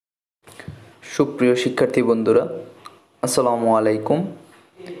সুপ্রিয় শিক্ষার্থী বন্ধুরা, আসসালামু আলাইকুম।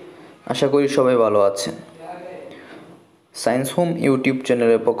 আশা করি সবাই ভালো আছেন। সায়েন্স হোম ইউটিউব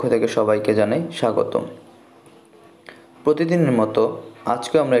চ্যানেলের পক্ষ থেকে সবাইকে জানাই স্বাগতম। প্রতিদিনের মতো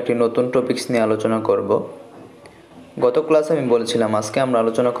আজকে আমরা একটি নতুন টপিকস নিয়ে আলোচনা করব। গত ক্লাসে আমি বলেছিলাম আজকে আমরা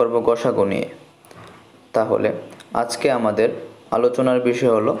আলোচনা করব গসাগু নিয়ে। তাহলে আজকে আমাদের আলোচনার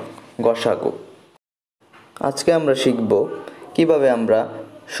বিষয় হলো গসাগু। আজকে আমরা শিখব কিভাবে আমরা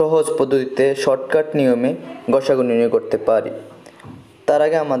সহজ পদ্ধতিতে শর্টকাট নিয়মে গসাগু নির্ণয় করতে পারি। তার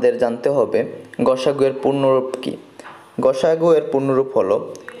আগে আমাদের জানতে হবে গসাগু এর পূর্ণরূপ কী। গসাগু এর পূর্ণরূপ হলো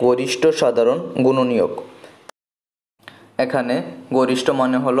গরিষ্ঠ সাধারণ গুণনীয়ক। এখানে গরিষ্ঠ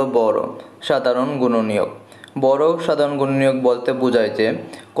মানে হলো বড়, সাধারণ গুণনীয়ক। বড় সাধারণ গুণনীয়ক বলতে বোঝায় যে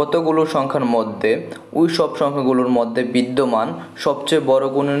কতগুলো সংখ্যার মধ্যে ওই সব সংখ্যাগুলোর মধ্যে বিদ্যমান সবচেয়ে বড়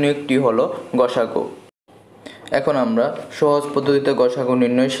গুণনীয়কটি হলো গসাগু। এখন আমরা সহজ পদ্ধতিতে গসাগু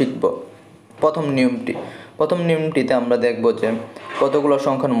নির্ণয় শিখব। প্রথম নিয়মটিতে আমরা দেখব যে কতগুলো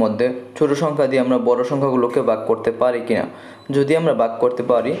সংখ্যার মধ্যে ছোট সংখ্যা দিয়ে আমরা বড় সংখ্যাগুলোকে ভাগ করতে পারি কিনা। যদি আমরা ভাগ করতে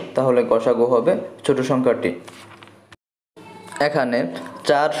পারি তাহলে গসাগু হবে ছোট সংখ্যাটি। এখানে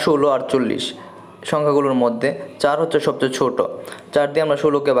 4, 16, 48 সংখ্যাগুলোর মধ্যে 4 হচ্ছে সবচেয়ে ছোট। 4 দিয়ে আমরা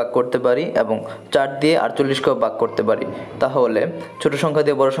 16কে ভাগ করতে পারি এবং 4 দিয়ে 48কেও ভাগ করতে পারি। তাহলে ছোট সংখ্যা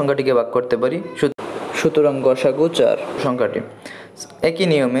দিয়ে বড় সংখ্যাটিকে ভাগ করতে পারি। সুতরাং গসাগু 4 সংখ্যাটি। একই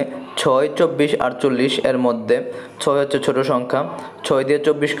নিয়মে 6, 24, 48 এর মধ্যে 6 হচ্ছে ছোট সংখ্যা। 6 দিয়ে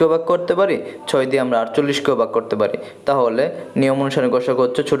 24কেও ভাগ করতে পারি, 6 দিয়ে আমরা 48কেও ভাগ করতে পারি। তাহলে নিয়ম অনুসারে গসাগু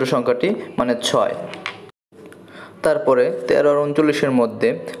হচ্ছে ছোট সংখ্যাটি মানে 6। তারপরে 13 আর 39 মধ্যে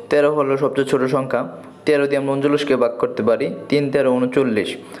 13 হলো সবচেয়ে ছোট সংখ্যা। 13 দিয়ে আমরা 39কে ভাগ করতে পারি, 3, 13, 39।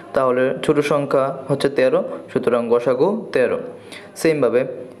 তাহলে ছোট সংখ্যা হচ্ছে 13, সুতরাং গসাগু 13। সেমভাবে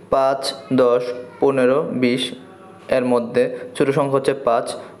 5, 10, 15, 20 এর মধ্যে ছোট সংখ্যা হচ্ছে 5।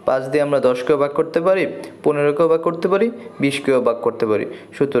 5 দিয়ে আমরা 10কেও ভাগ করতে পারি, 15কেও ভাগ করতে পারি, 20কেও ভাগ করতে পারি।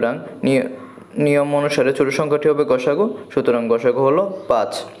 সুতরাং নিয়ম অনুসারে ছোট সংখ্যাটি হবে গসাগু, সুতরাং গসাগু হলো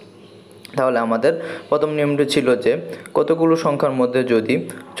 5। তাহলে আমাদের প্রথম নিয়মটি ছিল যে কতগুলো সংখ্যার মধ্যে যদি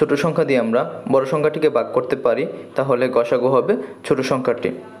ছোট সংখ্যা দিয়ে আমরা বড় সংখ্যাটিকে ভাগ করতে পারি তাহলে গসাগু হবে ছোট সংখ্যাটি।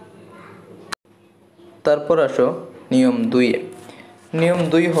 তারপর আসো নিয়ম 2-এ। নিয়ম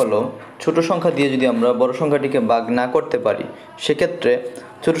 2 হলো ছোট সংখ্যা দিয়ে যদি আমরা বড় সংখ্যাটিকে ভাগ না করতে পারি সেক্ষেত্রে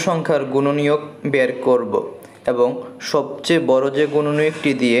ছোট সংখ্যার গুণনীয়ক বের করব এবং সবচেয়ে বড় যে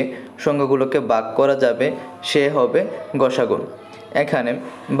গুণনীয়কটি দিয়ে সংখ্যাগুলোকে ভাগ করা যাবে সে হবে গসাগু। এখানে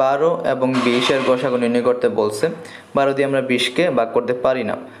 12 এবং 20 এর গসাগু নির্ণয় করতে বলছে। 12 দিয়ে আমরা 20কে ভাগ করতে পারি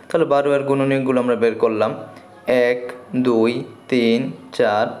না। তাহলে 12 এর গুণনীয়কগুলো আমরা বের করলাম। 1, 2, 3,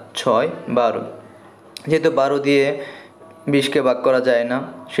 4, 6, 12। যেহেতু 12 দিয়ে 20কে ভাগ করা যায় না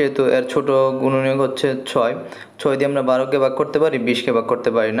সেহেতু এর ছোট গুণনীয়ক হচ্ছে 6। 6 দিয়ে আমরা 12কে ভাগ করতে পারি, 20কে ভাগ করতে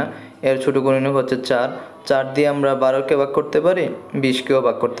পারি না। এর ছোট গুণনীয়ক হচ্ছে 4। 4 দিয়ে আমরা 12কে ভাগ করতে পারি, 20কেও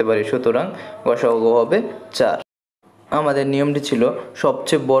ভাগ করতে পারি। সুতরাং গসাগু হবে 4। আমাদের নিয়মটি ছিল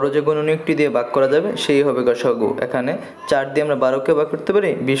সবচেয়ে বড় যে গুণনীয়কটি দিয়ে ভাগ করা যাবে সেই হবে গসাগু। এখানে 4 দিয়ে আমরা 12কে ভাগ করতে পারি,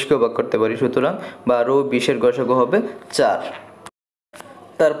 20কেও ভাগ করতে পারি। সুতরাং 12 ও 20 এর গসাগু হবে 4।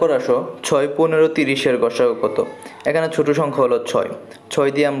 তারপর আসো 6, 15, 30 এর গসাগু কত। এখানে ছোট সংখ্যা হলো 6। 6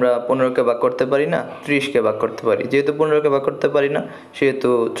 দিয়ে আমরা 15কে ভাগ করতে পারি না, 30কে ভাগ করতে পারি। যেহেতু 15কে ভাগ করতে পারি না সেহেতু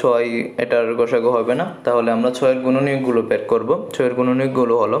 6 এটার গসাগু হবে না। তাহলে আমরা 6 এর গুণনীয়কগুলো বের করব। 6 এর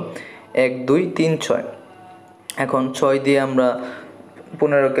গুণনীয়কগুলো হলো 1, 2, 3, 6। এখন 6 দিয়ে আমরা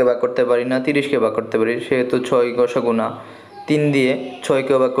 15কে ভাগ করতে পারি না, 30কে ভাগ করতে পারি, সেহেতু 6 গসাগু না। 3 দিয়ে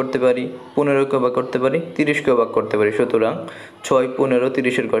 6কেও ভাগ করতে পারি, 15কেও ভাগ করতে পারি, 30কেও ভাগ করতে পারি। সুতরাং 6, 15,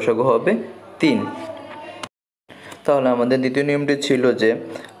 30 এর গসাগু হবে 3। তাহলে আমাদের দ্বিতীয় নিয়মটি ছিল যে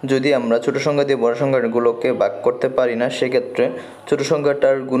যদি আমরা ছোট সংখ্যা দিয়ে বড় সংখ্যাগুলোকে ভাগ করতে পারি না সেক্ষেত্রে ছোট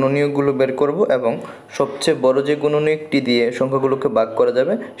সংখ্যাটার গুণনীয়কগুলো বের করব এবং সবচেয়ে বড় যে গুণনীয়কটি দিয়ে সংখ্যাগুলোকে ভাগ করা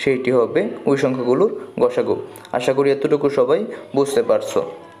যাবে সেইটি হবে ওই সংখ্যাগুলোর গসাগু। আশা করি এতটুকু সবাই বুঝতে পারছো।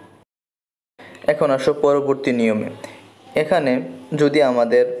 এখন আসো পরবর্তী নিয়মে। এখানে যদি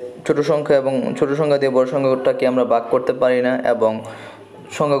আমাদের ছোট সংখ্যা এবং ছোট সংখ্যা দিয়ে বড় সংখ্যাটাকে আমরা ভাগ করতে পারি না এবং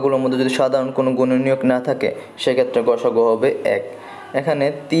সংখ্যাগুলোর মধ্যে যদি সাধারণ কোনো গুণনীয়ক না থাকে সেক্ষেত্রে গসাগু হবে 1। এখানে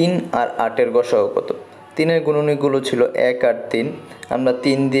 3 আর 8 এর গসাগু কত। 3 এর গুণনীয়কগুলো ছিল 1 আর 3। আমরা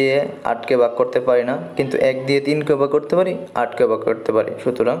 3 দিয়ে 8কে ভাগ করতে পারি না, কিন্তু 1 দিয়ে 3কে ভাগ করতে পারি, 8কে ভাগ করতে পারি।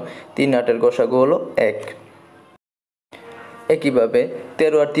 সুতরাং 3, 8 এর গসাগু হলো 1। একইভাবে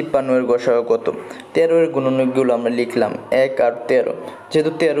 13 আর 53 এর গসাগু কত? 13 এর গুণনীয়কগুলো আমরা লিখলাম 1 আর 13।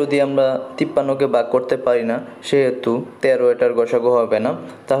 যেহেতু 13 দিয়ে আমরা 53কে ভাগ করতে পারি না, সেহেতু 13 এটার গসাগু হবে না।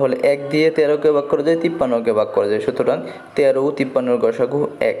 তাহলে 1 দিয়ে 13কে ভাগ করা যায়, 53কে ভাগ করা যায়, সুতরাং 13 ও 53 এর গসাগু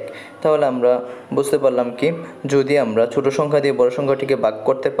 1। তাহলে আমরা বুঝতে পারলাম কি, যদি আমরা ছোট সংখ্যা দিয়ে বড় সংখ্যাটিকে ভাগ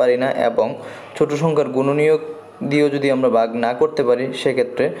করতে পারি না এবং ছোট সংখ্যার গুণনীয়ক দিয়েও যদি আমরা ভাগ না করতে পারি,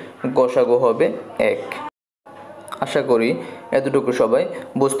 সেক্ষেত্রে গসাগু হবে 1। আশা করি এতটুকু সবাই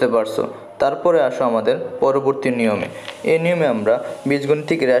বুঝতে পারছো। তারপরে আসো আমাদের পরবর্তী নিয়মে। এই নিয়মে আমরা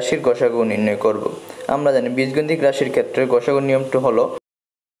বীজগণিতিক রাশির গসাগু নির্ণয় করব। আমরা জানি বীজগণিতিক রাশির ক্ষেত্রে গসাগু নিয়মটি হলো,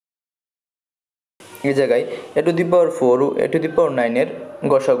 এই জায়গায় a⁴ ও a⁹ এর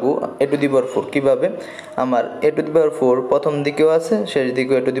গসাগু a⁴ কীভাবে? আমার a⁴ প্রথম দিকেও আছে, শেষ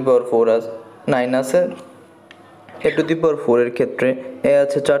দিকেও a⁴ 9 আছে। a⁴ এর ক্ষেত্রে এ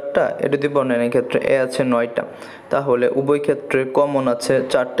আছে 4টা, a⁹ এর ক্ষেত্রে এ আছে 9টা। তাহলে উভয় ক্ষেত্রে কমন আছে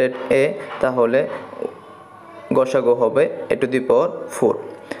 4টে এ, তাহলে গসাগু হবে a⁴।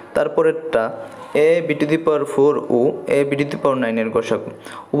 তারপরেরটা ab⁴ ও ab⁹ এর গসাগু।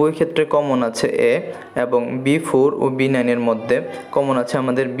 উভয় ক্ষেত্রে কমন আছে এ এবং b4 ও b9 এর মধ্যে কমন আছে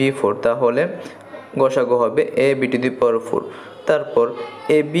আমাদের b4, তাহলে গসাগু হবে ab⁴। তারপর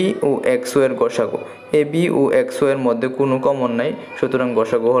ab ও xo এর গসাগু। ab ও xo এর মধ্যে কোনো কমন নাই, সুতরাং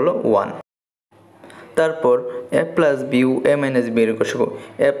গসাগু হলো 1। তারপর a plus b O a minus b এর গসাগু।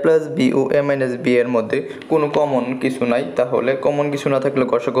 a plus b O a minus b এর মধ্যে কোনো কমন কিছু নাই, তাহলে কমন কিছু না থাকলে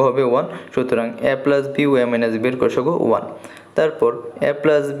গসাগু হবে 1, সুতরাং a plus b O a minus b এর গসাগু 1। তারপর a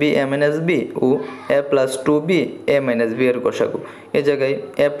plus b a minus b O a plus 2b a minus b এর গসাগু। এই জায়গায়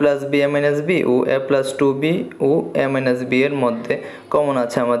a plus b a minus b O a plus 2b O a minus b এর মধ্যে common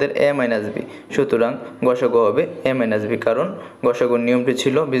আছে আমাদের a মাইনাস b, সুতরাং গসাগু হবে a মাইনাস b, কারণ গসাগুর নিয়মটি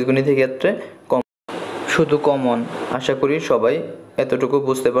ছিল বীজগণিতের ক্ষেত্রে শুধু কমন। আশা করি সবাই এতটুকু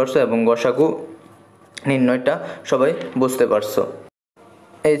বুঝতে পারছো এবং গসাগু নির্ণয়টা সবাই বুঝতে পারছো।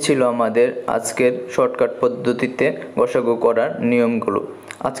 এই ছিল আমাদের আজকের শর্টকাট পদ্ধতিতে গসাগু করার নিয়মগুলো।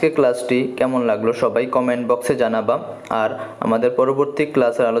 আজকের ক্লাসটি কেমন লাগলো সবাই কমেন্ট বক্সে জানাবা। আর আমাদের পরবর্তী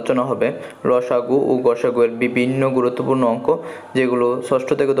ক্লাসের আলোচনা হবে লসাগু ও গসাগুয়ের বিভিন্ন গুরুত্বপূর্ণ অঙ্ক, যেগুলো ষষ্ঠ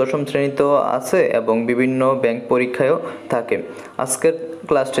থেকে দশম শ্রেণীতেও আছে এবং বিভিন্ন ব্যাংক পরীক্ষায়ও থাকে। আজকের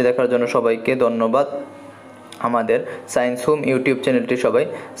ক্লাসটি দেখার জন্য সবাইকে ধন্যবাদ। আমাদের সায়েন্স হোম ইউটিউব চ্যানেলটি সবাই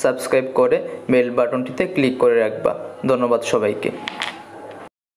সাবস্ক্রাইব করে বেল বাটনটিতে ক্লিক করে রাখবা। ধন্যবাদ সবাইকে।